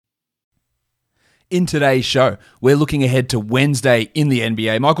In today's show, we're looking ahead to Wednesday in the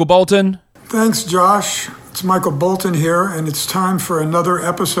NBA. Michael Bolton. Thanks, Josh. It's Michael Bolton here, and it's time for another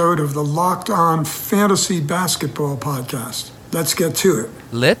episode of the Locked On Fantasy Basketball Podcast. Let's get to it.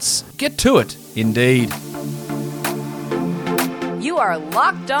 Let's get to it, indeed. You are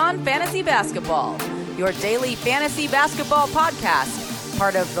Locked On Fantasy Basketball, your daily fantasy basketball podcast,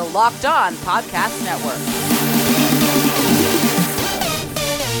 part of the Locked On Podcast Network.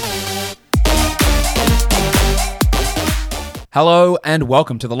 Hello and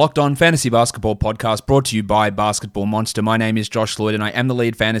welcome to the Locked On Fantasy Basketball Podcast, brought to you by Basketball Monster. My name is Josh Lloyd and I am the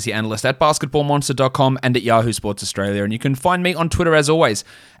lead fantasy analyst at basketballmonster.com and at Yahoo Sports Australia. And you can find me on Twitter as always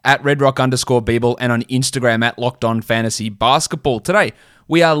at redrock_Beeble and on Instagram at Locked On Fantasy Basketball. Today,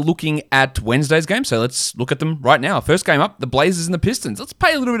 we are looking at Wednesday's game, so let's look at them right now. First game up, the Blazers and the Pistons. Let's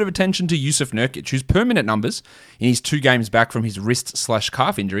pay a little bit of attention to Jusuf Nurkic, whose per-minute numbers in his 2 games back from his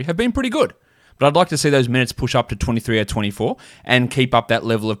wrist/calf injury have been pretty good. But I'd like to see those minutes push up to 23 or 24 and keep up that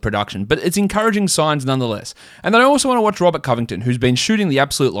level of production. But it's encouraging signs nonetheless. And then I also want to watch Robert Covington, who's been shooting the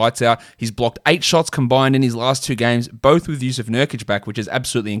absolute lights out. He's blocked 8 shots combined in his last 2 games, both with Jusuf Nurkic back, which is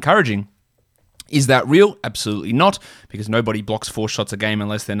absolutely encouraging. Is that real? Absolutely not, because nobody blocks 4 shots a game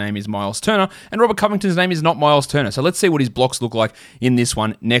unless their name is Miles Turner, and Robert Covington's name is not Miles Turner. So let's see what his blocks look like in this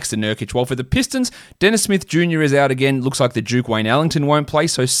one next to Nurkic. Well, for the Pistons, Dennis Smith Jr. is out again. Looks like the Duke Wayne Ellington won't play,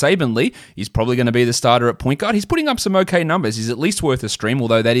 so Saben Lee is probably going to be the starter at point guard. He's putting up some okay numbers. He's at least worth a stream,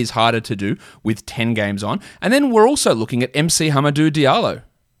 although that is harder to do with 10 games on. And then we're also looking at MC Hamidou Diallo.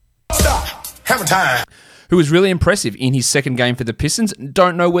 Stop! Hammer time! Who was really impressive in his second game for the Pistons.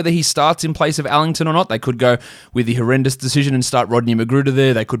 Don't know whether he starts in place of Ellington or not. They could go with the horrendous decision and start Rodney McGruder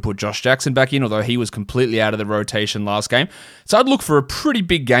there. They could put Josh Jackson back in, although he was completely out of the rotation last game. So I'd look for a pretty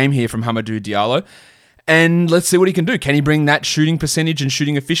big game here from Hamidou Diallo. And let's see what he can do. Can he bring that shooting percentage and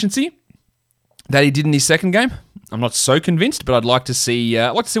shooting efficiency that he did in his second game? I'm not so convinced, but I'd like to see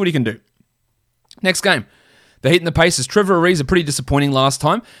what he can do. Next game. The Heat and the Pacers. Trevor Ariza, pretty disappointing last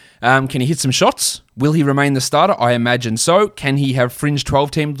time. Can he hit some shots? Will he remain the starter? I imagine so. Can he have fringe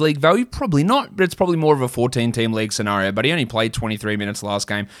 12-team league value? Probably not, but it's probably more of a 14-team league scenario. But he only played 23 minutes last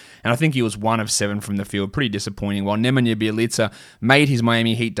game, and I think he was 1 of 7 from the field. Pretty disappointing. While Nemanja Bjelica made his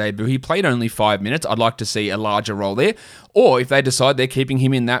Miami Heat debut, he played only 5 minutes. I'd like to see a larger role there. Or if they decide they're keeping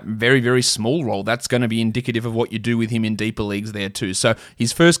him in that very, very small role, that's going to be indicative of what you do with him in deeper leagues there too. So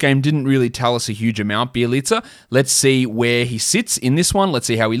his first game didn't really tell us a huge amount, Bjelica. Let's see where he sits in this one. Let's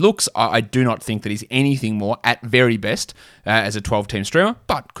see how he looks. I do not think that he's anything more, at very best, as a 12-team streamer,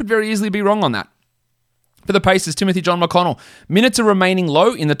 but could very easily be wrong on that. For the Pacers, Timothy John McConnell. Minutes are remaining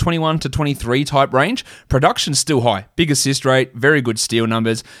low in the 21 to 23 type range. Production's still high. Big assist rate, very good steal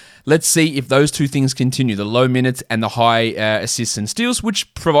numbers. Let's see if those two things continue, the low minutes and the high assists and steals,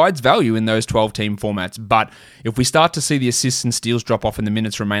 which provides value in those 12-team formats. But if we start to see the assists and steals drop off and the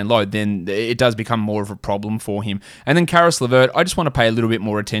minutes remain low, then it does become more of a problem for him. And then Caris LeVert, I just want to pay a little bit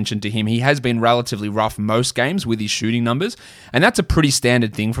more attention to him. He has been relatively rough most games with his shooting numbers, and that's a pretty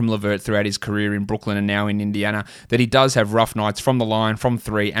standard thing from LeVert throughout his career in Brooklyn and now in Indiana, that he does have rough nights from the line, from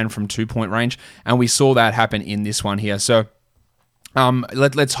 3, and from 2-point range, and we saw that happen in this one here. So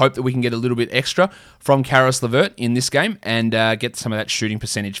let's hope that we can get a little bit extra from Caris LeVert in this game and get some of that shooting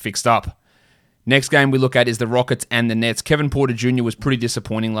percentage fixed up. Next game we look at is the Rockets and the Nets. Kevin Porter Jr. was pretty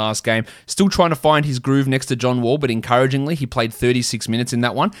disappointing last game. Still trying to find his groove next to John Wall, but encouragingly, he played 36 minutes in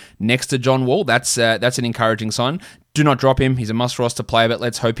that one next to John Wall. That's an encouraging sign. Do not drop him. He's a must-roster player, but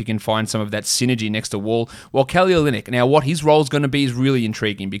let's hope he can find some of that synergy next to Wall. While Kelly Olynyk, now what his role is going to be is really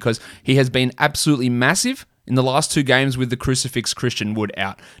intriguing because he has been absolutely massive in the last 2 games with the crucifix Christian Wood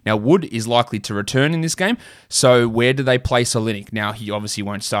out. Now, Wood is likely to return in this game, so where do they place Olynyk? Now, he obviously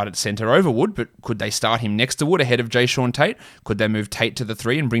won't start at center over Wood, but could they start him next to Wood ahead of Jae'Sean Tate? Could they move Tate to the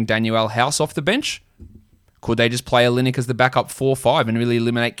 3 and bring Daniel House off the bench? Could they just play Olynyk as the backup 4-5 and really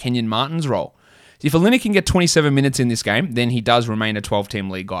eliminate Kenyon Martin's role? If Olynyk can get 27 minutes in this game, then he does remain a 12-team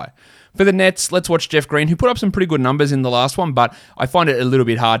league guy. For the Nets, let's watch Jeff Green, who put up some pretty good numbers in the last one, but I find it a little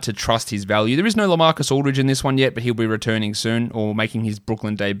bit hard to trust his value. There is no LaMarcus Aldridge in this one yet, but he'll be returning soon, or making his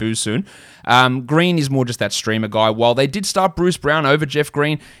Brooklyn debut soon. Green is more just that streamer guy. While they did start Bruce Brown over Jeff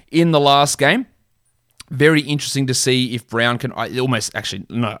Green in the last game, very interesting to see if Brown can...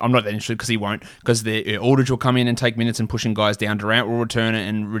 No, I'm not that interested because he won't. Because Aldridge will come in and take minutes and pushing guys down. Durant will return it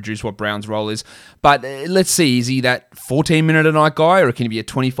and reduce what Brown's role is. But let's see, is he that 14-minute-a-night guy or can he be a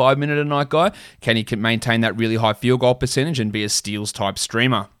 25-minute-a-night guy? Can he maintain that really high field goal percentage and be a steals-type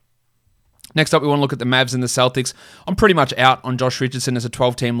streamer? Next up, we want to look at the Mavs and the Celtics. I'm pretty much out on Josh Richardson as a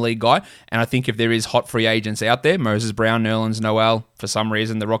 12-team league guy, and I think if there is hot free agents out there, Moses Brown, Nerlens Noel, for some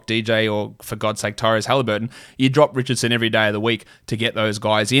reason, the Rock DJ, or for God's sake, Tyrese Halliburton, you drop Richardson every day of the week to get those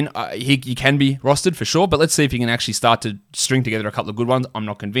guys in. He can be rostered for sure, but let's see if he can actually start to string together a couple of good ones. I'm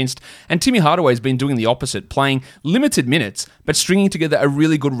not convinced. And Timmy Hardaway's been doing the opposite, playing limited minutes, but stringing together a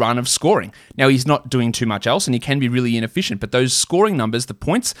really good run of scoring. Now, he's not doing too much else, and he can be really inefficient, but those scoring numbers, the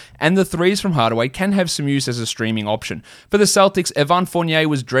points and the threes from Hardaway, can have some use as a streaming option. For the Celtics, Evan Fournier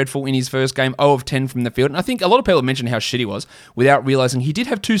was dreadful in his first game, 0 of 10 from the field, and I think a lot of people mentioned how shit he was without realizing he did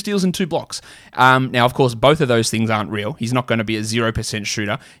have 2 steals and 2 blocks. Now, of course, both of those things aren't real. He's not going to be a 0%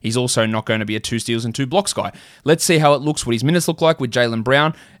 shooter. He's also not going to be a 2 steals and 2 blocks guy. Let's see how it looks, what his minutes look like with Jaylen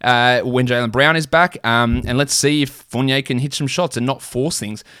Brown, when Jaylen Brown is back, and let's see if Fournier can hit some shots and not force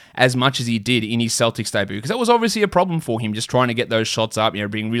things as much as he did in his Celtics debut, because that was obviously a problem for him, just trying to get those shots up,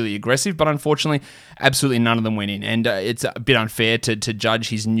 being really aggressive, but unfortunately, absolutely none of them went in, and it's a bit unfair to judge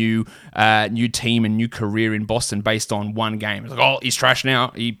his new team and new career in Boston based on one game. It's like, oh, he's trash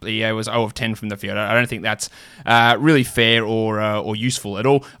now. He was 0 of 10 from the field. I don't think that's really fair or useful at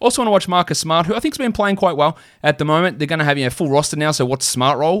all. Also want to watch Marcus Smart, who I think's been playing quite well at the moment. They're going to have a full roster now, so what's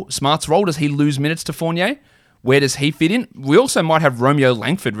Smart's role? Does he lose minutes to Fournier? Where does he fit in? We also might have Romeo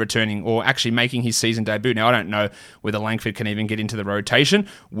Langford returning or actually making his season debut. Now, I don't know whether Langford can even get into the rotation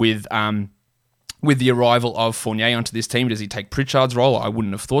with the arrival of Fournier onto this team. Does he take Pritchard's role? I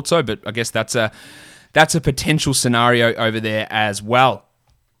wouldn't have thought so, but I guess that's a potential scenario over there as well.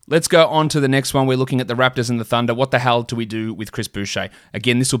 Let's go on to the next one. We're looking at the Raptors and the Thunder. What the hell do we do with Chris Boucher?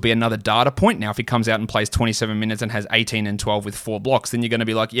 Again, this will be another data point. Now, if he comes out and plays 27 minutes and has 18 and 12 with 4 blocks, then you're going to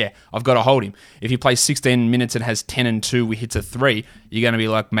be like, yeah, I've got to hold him. If he plays 16 minutes and has 10 and 2 with hits a 3, you're going to be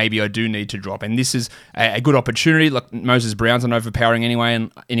like, maybe I do need to drop. And this is a good opportunity. Like, Moses Brown's not overpowering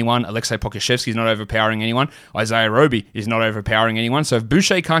anyone. Alexei Pokusevski's not overpowering anyone. Isaiah Roby is not overpowering anyone. So if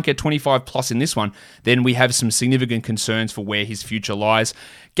Boucher can't get 25 plus in this one, then we have some significant concerns for where his future lies.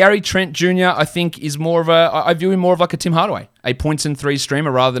 Gary Trent Jr., I think, is I view him more of like a Tim Hardaway, a points and 3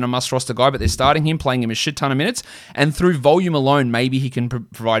 streamer rather than a must-roster guy, but they're starting him, playing him a shit ton of minutes, and through volume alone, maybe he can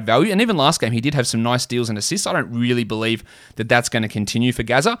provide value. And even last game, he did have some nice steals and assists. I don't really believe that that's going to continue for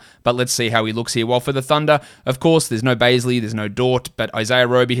Gaza, but let's see how he looks here. While for the Thunder, of course, there's no Baisley, there's no Dort, but Isaiah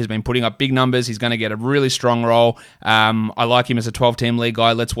Roby has been putting up big numbers. He's going to get a really strong role. I like him as a 12-team league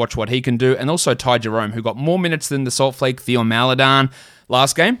guy. Let's watch what he can do. And also Ty Jerome, who got more minutes than the Salt Flake Theo Maledon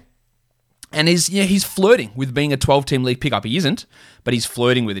last game. And he's flirting with being a 12-team league pickup. He isn't, but he's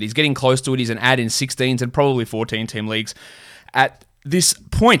flirting with it. He's getting close to it. He's an add in 16s and probably 14-team leagues at this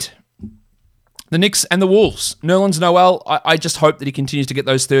point. The Knicks and the Wolves. Nerlens Noel, I just hope that he continues to get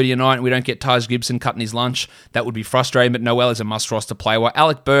those 30 a night and we don't get Taj Gibson cutting his lunch. That would be frustrating, but Noel is a must-roster player. While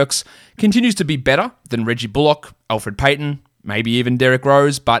Alec Burks continues to be better than Reggie Bullock, Alfred Payton, maybe even Derrick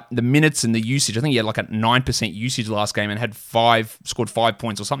Rose, but the minutes and the usage, I think he had like a 9% usage last game and scored 5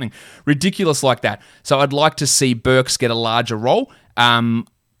 points or something ridiculous like that. So I'd like to see Burks get a larger role.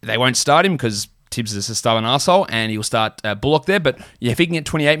 They won't start him because Tibbs is a stubborn arsehole, and he'll start Bullock there. But yeah, if he can get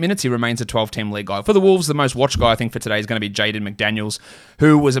 28 minutes, he remains a 12-team league guy. For the Wolves, the most watched guy I think for today is going to be Jaden McDaniels,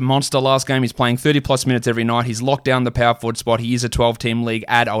 who was a monster last game. He's playing 30-plus minutes every night. He's locked down the power forward spot. He is a 12-team league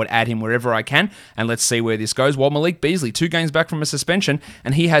add. I would add him wherever I can, and let's see where this goes. While Malik Beasley, 2 games back from a suspension,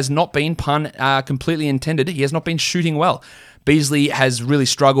 and he has not been, pun completely intended, he has not been shooting well. Beasley has really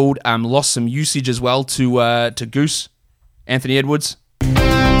struggled, lost some usage as well to Goose, Anthony Edwards.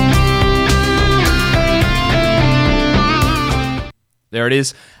 There it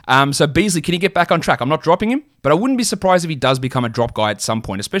is. So Beasley, can he get back on track? I'm not dropping him, but I wouldn't be surprised if he does become a drop guy at some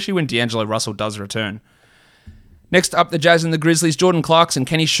point, especially when D'Angelo Russell does return. Next up, the Jazz and the Grizzlies. Jordan Clarkson,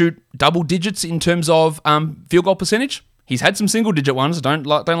 can he shoot double digits in terms of field goal percentage? He's had some single-digit ones. Don't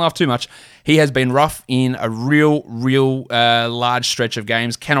laugh too much. He has been rough in a real large stretch of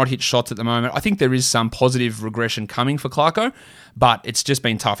games. Cannot hit shots at the moment. I think there is some positive regression coming for Clarko, but it's just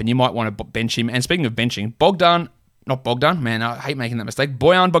been tough, and you might want to bench him. And speaking of benching, Bojan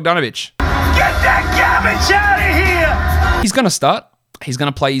Bogdanovic. Get that garbage out of here! He's going to start. He's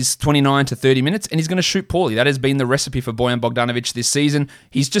going to play his 29 to 30 minutes, and he's going to shoot poorly. That has been the recipe for Bojan Bogdanovic this season.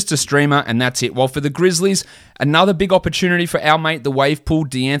 He's just a streamer, and that's it. While for the Grizzlies, another big opportunity for our mate, the wave pool,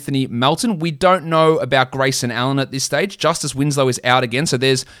 DeAnthony Melton. We don't know about Grayson Allen at this stage. Justice Winslow is out again, so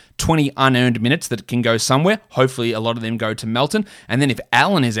there's 20 unearned minutes that can go somewhere. Hopefully, a lot of them go to Melton. And then if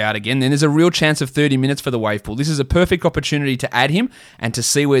Allen is out again, then there's a real chance of 30 minutes for the wave pool. This is a perfect opportunity to add him and to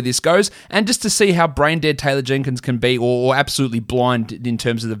see where this goes, and just to see how brain dead Taylor Jenkins can be, or absolutely blind in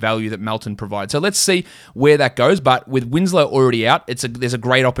terms of the value that Melton provides. So let's see where that goes. But with Winslow already out, there's a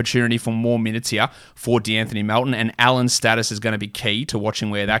great opportunity for more minutes here for DeAnthony Melton, and Allen's status is going to be key to watching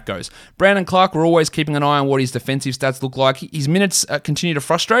where that goes. Brandon Clark, we're always keeping an eye on what his defensive stats look like. His minutes continue to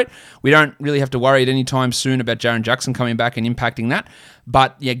frustrate. We don't really have to worry at any time soon about Jaren Jackson coming back and impacting that.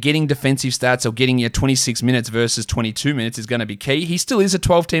 But yeah, getting defensive stats or getting your 26 minutes versus 22 minutes is going to be key. He still is a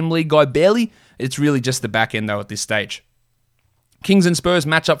 12-team league guy, barely. It's really just the back end, though, at this stage. Kings and Spurs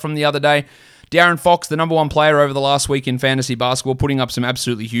matchup from the other day. De'Aaron Fox, the number one player over the last week in fantasy basketball, putting up some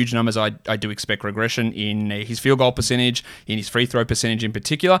absolutely huge numbers. I do expect regression in his field goal percentage, in his free throw percentage in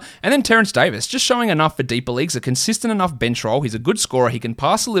particular. And then Terrence Davis, just showing enough for deeper leagues, a consistent enough bench role. He's a good scorer. He can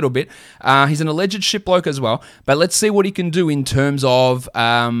pass a little bit. He's an alleged ship bloke as well. But let's see what he can do in terms of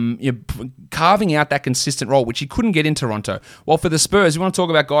carving out that consistent role, which he couldn't get in Toronto. Well, for the Spurs, you want to talk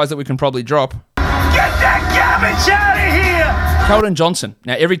about guys that we can probably drop. Get that garbage out of here! Keldon Johnson.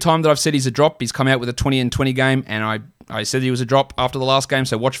 Now, every time that I've said he's a drop, he's come out with a 20-20 game, and I said he was a drop after the last game,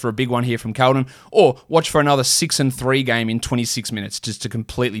 so watch for a big one here from Keldon, or watch for another 6-3 game in 26 minutes just to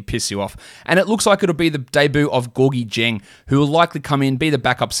completely piss you off. And it looks like it'll be the debut of Gorgui Dieng, who will likely come in, be the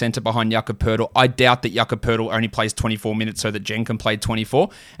backup center behind Jakob Poeltl. I doubt that Jakob Poeltl only plays 24 minutes so that Dieng can play 24,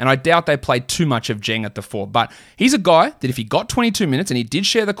 and I doubt they play too much of Dieng at the 4. But he's a guy that if he got 22 minutes, and he did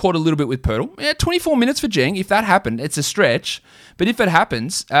share the court a little bit with Poeltl, 24 minutes for Dieng, if that happened, it's a stretch. But if it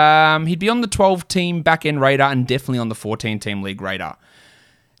happens, he'd be on the 12-team back-end radar and definitely on the 14-team league radar.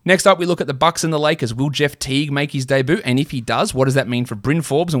 Next up, we look at the Bucks and the Lakers. Will Jeff Teague make his debut? And if he does, what does that mean for Bryn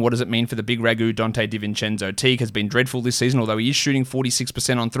Forbes? And what does it mean for the big ragu, Donte DiVincenzo? Teague has been dreadful this season, although he is shooting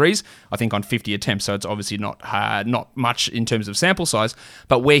 46% on threes, I think on 50 attempts, so it's obviously not much in terms of sample size,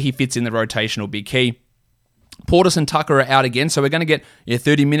 but where he fits in the rotation will be key. Portis and Tucker are out again, so we're going to get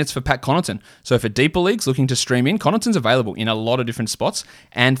 30 minutes for Pat Connaughton. So for deeper leagues looking to stream in, Connaughton's available in a lot of different spots,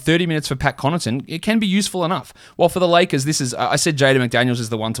 and 30 minutes for Pat Connaughton, it can be useful enough. While for the Lakers, this is, I said Jaden McDaniels is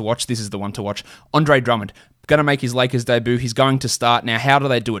the one to watch, this is the one to watch. Andre Drummond, going to make his Lakers debut, he's going to start. Now, how do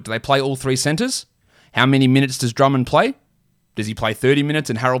they do it? Do they play all three centers? How many minutes does Drummond play? Does he play 30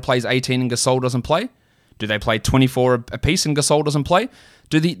 minutes and Harrell plays 18 and Gasol doesn't play? Do they play 24 apiece and Gasol doesn't play?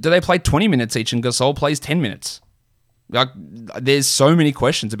 Do they play 20 minutes each and Gasol plays 10 minutes? There's so many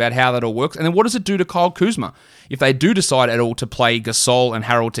questions about how that all works. And then what does it do to Kyle Kuzma? If they do decide at all to play Gasol and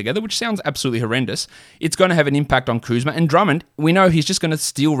Harrell together, which sounds absolutely horrendous, it's going to have an impact on Kuzma. And Drummond, we know he's just going to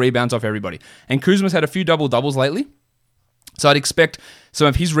steal rebounds off everybody. And Kuzma's had a few double-doubles lately. So I'd expect some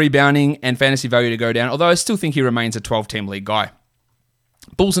of his rebounding and fantasy value to go down, although I still think he remains a 12-team league guy.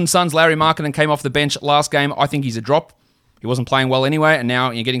 Bulls and Suns, Larry Markkinen came off the bench last game. I think he's a drop. He wasn't playing well anyway, and now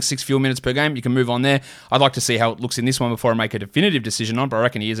you're getting 6 field minutes per game. You can move on there. I'd like to see how it looks in this one before I make a definitive decision on, but I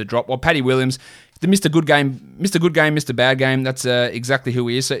reckon he is a drop. Well, Patty Williams, the Mr. Good Game, Mr. Bad Game, that's exactly who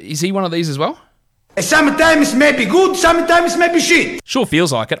he is. So is he one of these as well? Sometimes maybe good, sometimes maybe shit. Sure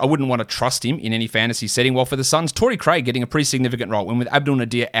feels like it. I wouldn't want to trust him in any fantasy setting. While for the Suns, Torrey Craig getting a pretty significant role. And with Abdul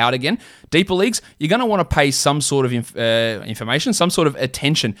Nadir out again, deeper leagues, you're going to want to pay some sort of information, some sort of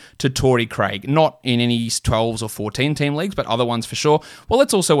attention to Torrey Craig. Not in any 12s or 14 team leagues, but other ones for sure. Well,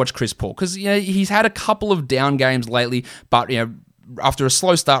 let's also watch Chris Paul because he's had a couple of down games lately, but after a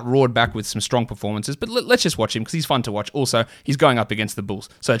slow start, roared back with some strong performances. But let's just watch him because he's fun to watch. Also, he's going up against the Bulls,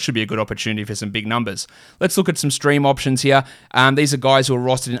 so it should be a good opportunity for some big numbers. Let's look at some stream options here. These are guys who are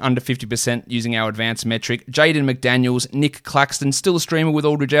rostered in under 50% using our advanced metric. Jaden McDaniels, Nick Claxton, still a streamer with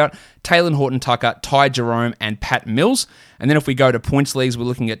Aldridge out, Taylor Horton-Tucker, Ty Jerome, and Pat Mills. And then if we go to points leagues, we're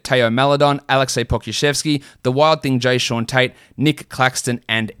looking at Teo Maledon, Alexei Pokusevski, the Wild Thing Jay Sean Tate, Nick Claxton,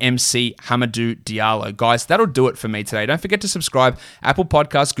 and MC Hamidou Diallo. Guys, that'll do it for me today. Don't forget to subscribe. Apple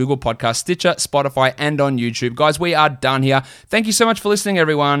Podcasts, Google Podcasts, Stitcher, Spotify, and on YouTube. Guys, we are done here. Thank you so much for listening,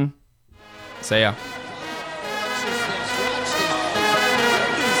 everyone. See ya.